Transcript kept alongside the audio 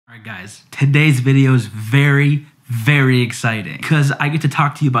Alright guys, today's video is very exciting because I get to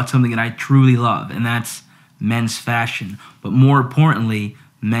talk to you about something that I truly love, and that's men's fashion, but more importantly,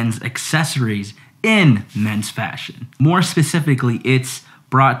 men's accessories in men's fashion. More specifically, it's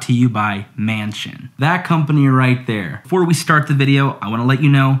brought to you by Manssion. That company right there. Before we start the video, I want to let you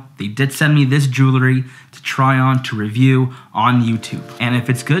know they did send me this jewelry to try on, to review on YouTube. And if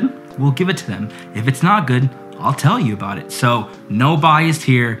it's good, we'll give it to them. If it's not good, I'll tell you about it. So, no bias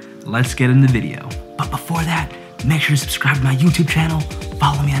here. Let's get in the video. But before that, make sure to subscribe to my YouTube channel,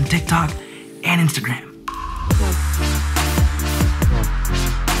 follow me on TikTok and Instagram.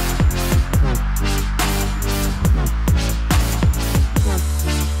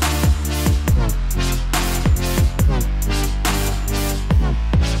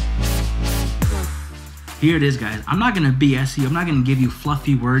 Here it is, guys. I'm not gonna BS you. I'm not gonna give you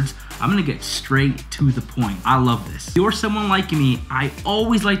fluffy words. I'm gonna get straight to the point. I love this. If you're someone like me, I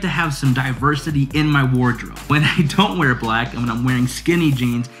always like to have some diversity in my wardrobe. When I don't wear black, and when I'm wearing skinny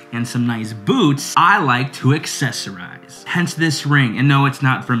jeans and some nice boots, I like to accessorize. Hence this ring, and no, it's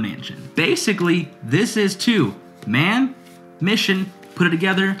not from Manssion. Basically, this is too. Man, mission, put it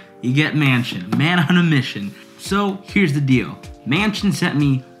together, you get Manssion. Man on a mission. So here's the deal. Manssion sent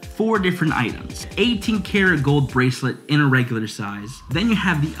me 4 different items. 18 karat gold bracelet in a regular size. Then you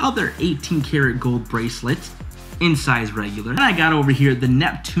have the other 18 karat gold bracelet in size regular. And I got over here the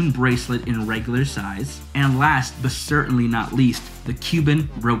Neptune bracelet in regular size. And last but certainly not least, the Cuban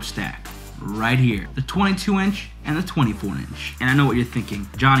Rope Stack. Right here. The 22-inch and the 24-inch. And I know what you're thinking.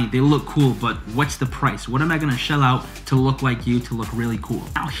 Johnny, they look cool, but what's the price? What am I gonna shell out to look like you, to look really cool?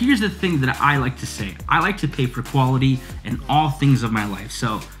 Now, here's the thing that I like to say. I like to pay for quality in all things of my life.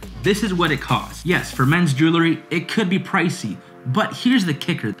 So this is what it costs. Yes, for men's jewelry, it could be pricey. But here's the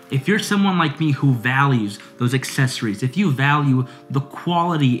kicker. If you're someone like me who values those accessories, if you value the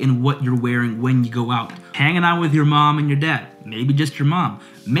quality in what you're wearing when you go out, hanging out with your mom and your dad, maybe just your mom,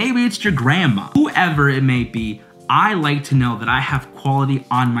 maybe it's your grandma, whoever it may be, I like to know that I have quality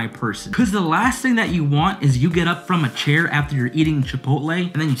on my person. Because the last thing that you want is you get up from a chair after you're eating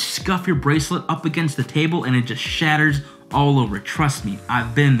Chipotle and then you scuff your bracelet up against the table and it just shatters all over. Trust me,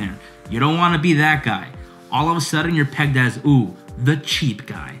 I've been there. You don't want to be that guy. All of a sudden you're pegged as, ooh, the cheap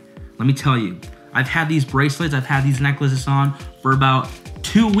guy. Let me tell you, I've had these bracelets, I've had these necklaces on for about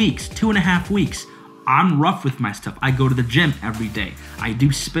 2 weeks, 2.5 weeks. I'm rough with my stuff. I go to the gym every day. I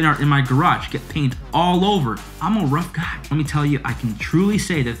do spin art in my garage, get paint all over. I'm a rough guy. Let me tell you, I can truly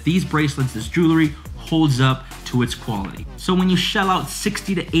say that these bracelets, this jewelry, holds up to its quality. So when you shell out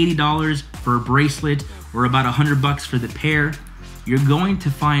 $60 to $80 for a bracelet or about $100 for the pair, you're going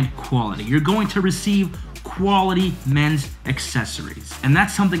to find quality. You're going to receive quality men's accessories. And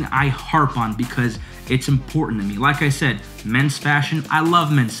that's something I harp on because it's important to me. Like I said, men's fashion, I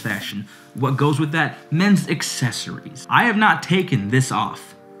love men's fashion. What goes with that? Men's accessories. I have not taken this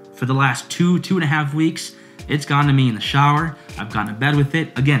off for the last 2.5 weeks. It's gone to me in the shower. I've gone to bed with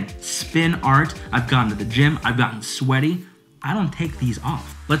it. Again, spin art. I've gone to the gym. I've gotten sweaty. I don't take these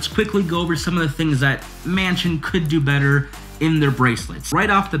off. Let's quickly go over some of the things that Manssion could do better in their bracelets. Right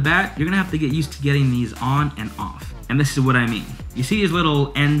off the bat, you're gonna have to get used to getting these on and off. And this is what I mean. You see these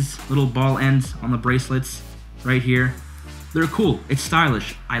little ends, little ball ends on the bracelets right here? They're cool, it's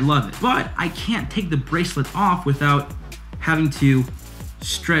stylish, I love it. But I can't take the bracelet off without having to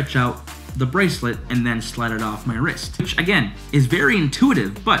stretch out the bracelet and then slide it off my wrist. Which again, is very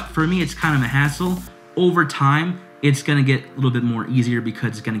intuitive, but for me it's kind of a hassle. Over time, it's gonna get a little bit more easier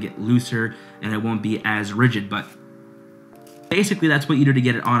because it's gonna get looser and it won't be as rigid, but basically that's what you do to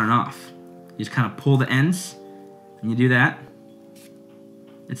get it on and off. You just kind of pull the ends and you do that.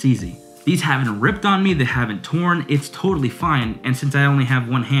 It's easy. These haven't ripped on me, they haven't torn, it's totally fine. And since I only have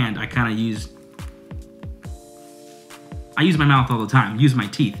one hand, I use my mouth all the time, use my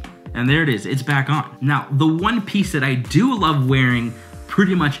teeth. And there it is, it's back on. Now, the one piece that I do love wearing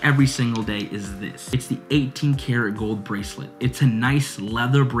pretty much every single day is this. It's the 18 karat gold bracelet. It's a nice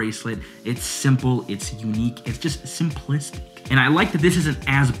leather bracelet. It's simple, it's unique, it's just simplistic. And I like that this isn't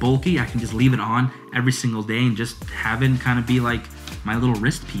as bulky. I can just leave it on every single day and just have it kind of be like my little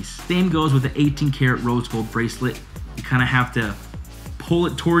wrist piece. Same goes with the 18 karat rose gold bracelet. You kind of have to pull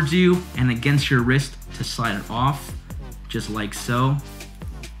it towards you and against your wrist to slide it off, just like so.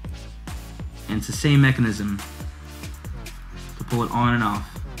 And it's the same mechanism to pull it on and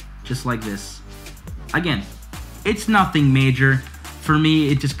off, just like this. Again, it's nothing major. For me,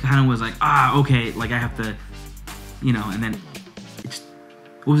 it just kind of was like, okay, like I have to, you know, and then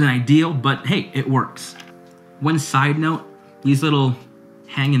it wasn't ideal, but hey, it works. One side note, these little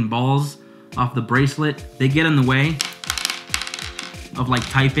hanging balls off the bracelet, they get in the way of like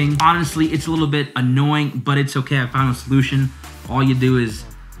typing. Honestly, it's a little bit annoying, but it's okay. I found a solution. All you do is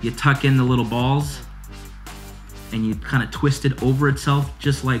you tuck in the little balls and you kind of twist it over itself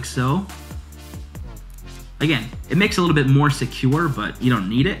just like so. Again, it makes it a little bit more secure, but you don't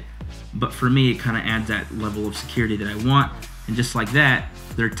need it. But for me, it kind of adds that level of security that I want. And just like that,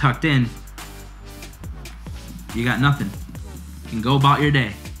 they're tucked in. You got nothing. You can go about your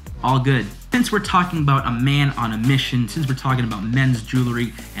day. All good. Since we're talking about a man on a mission, since we're talking about men's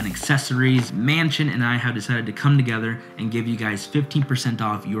jewelry and accessories, Manssion and I have decided to come together and give you guys 15%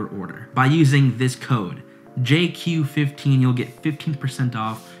 off your order. By using this code, JQ15, you'll get 15%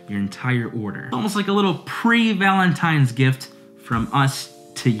 off your entire order. It's almost like a little pre-Valentine's gift from us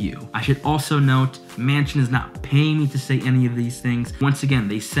to you. I should also note, Manssion is not paying me to say any of these things. Once again,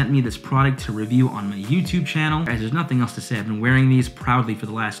 they sent me this product to review on my YouTube channel. Guys, there's nothing else to say. I've been wearing these proudly for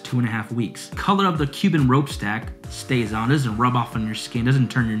the last 2.5 weeks. The color of the Cuban Rope Stack stays on, doesn't rub off on your skin, doesn't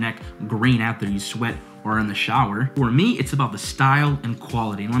turn your neck green after you sweat or in the shower. For me, it's about the style and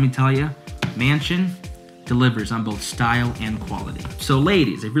quality. And let me tell you, Manssion delivers on both style and quality. So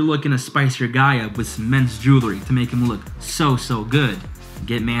ladies, if you're looking to spice your guy up with some men's jewelry to make him look so good,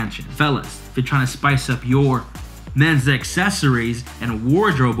 get Manssion. Fellas, if you're trying to spice up your men's accessories and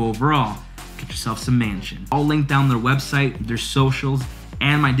wardrobe overall, get yourself some Manssion. I'll link down their website, their socials,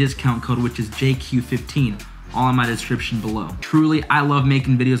 and my discount code, which is JQ15, all in my description below. Truly, I love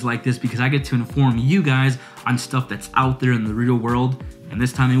making videos like this because I get to inform you guys on stuff that's out there in the real world, and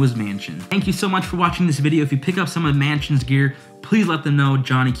this time it was Manssion. Thank you so much for watching this video. If you pick up some of Manssion's gear, please let them know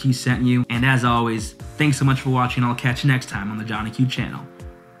Johnny Q sent you. And as always, thanks so much for watching. I'll catch you next time on the Johnny Q channel.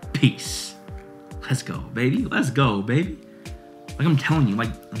 Peace. Let's go, baby. Let's go, baby. Like I'm telling you,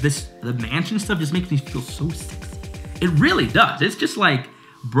 like the Manssion stuff just makes me feel so sexy. It really does. It's just like,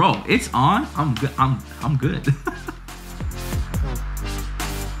 bro, it's on. I'm good. I'm good.